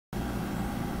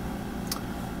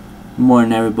Good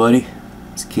morning, everybody.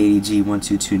 It's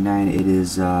KDG1229. It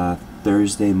is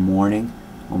Thursday morning,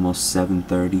 almost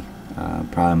 7:30.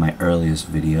 Probably my earliest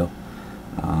video.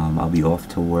 I'll be off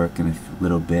to work in a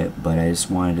little bit, but I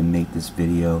just wanted to make this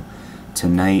video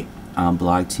tonight on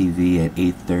Blogtv at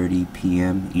 8:30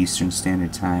 p.m. Eastern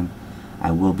Standard Time.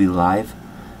 I will be live.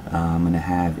 I'm going to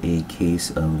have a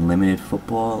case of limited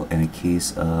football and a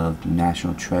case of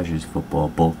National Treasures football,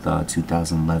 both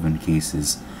 2011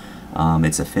 cases.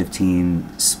 It's a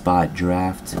 15 spot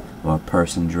draft or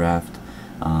person draft.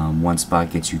 One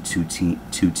spot gets you two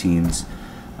teams.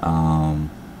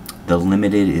 The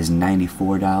limited is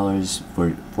 $94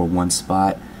 for one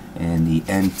spot, and the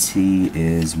NT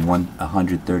is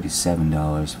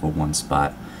 $137 for one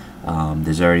spot.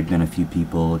 There's already been a few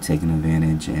people taking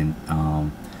advantage and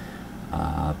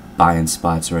buying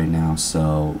spots right now,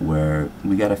 so we're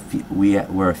a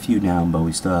few down, but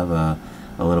we still have a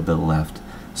little bit left.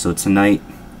 So tonight,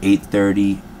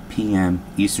 8:30 p.m.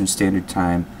 Eastern Standard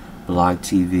Time,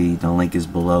 Blogtv. The link is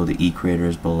below. The e-creator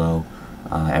is below.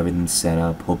 Everything's set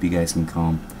up. Hope you guys can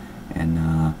come. And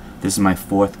this is my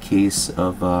fourth case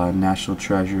of National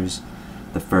Treasures.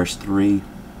 The first three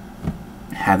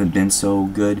haven't been so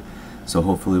good, so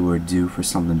hopefully we're due for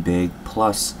something big.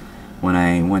 Plus, when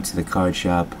I went to the card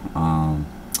shop, and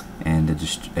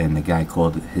the guy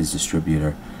called his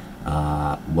distributor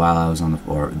while I was on the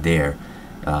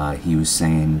he was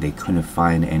saying they couldn't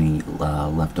find any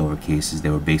leftover cases.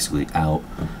 They were basically out.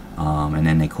 And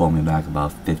then they called me back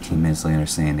about 15 minutes later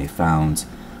saying they found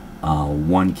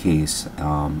one case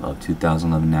of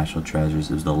 2011 National Treasures.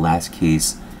 It was the last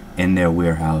case in their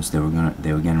warehouse. They were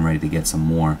getting ready to get some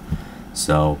more.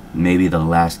 So maybe the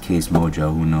last case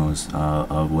mojo, who knows,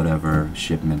 of whatever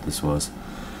shipment this was.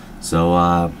 So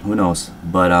who knows?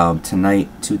 But tonight,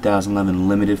 2011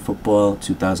 limited football,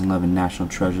 2011 National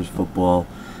Treasures football.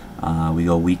 We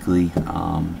go weekly.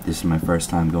 This is my first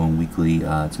time going weekly.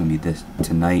 It's gonna be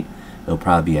tonight. It'll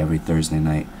probably be every Thursday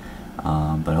night.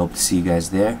 But I hope to see you guys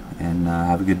there, and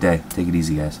have a good day. Take it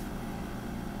easy, guys.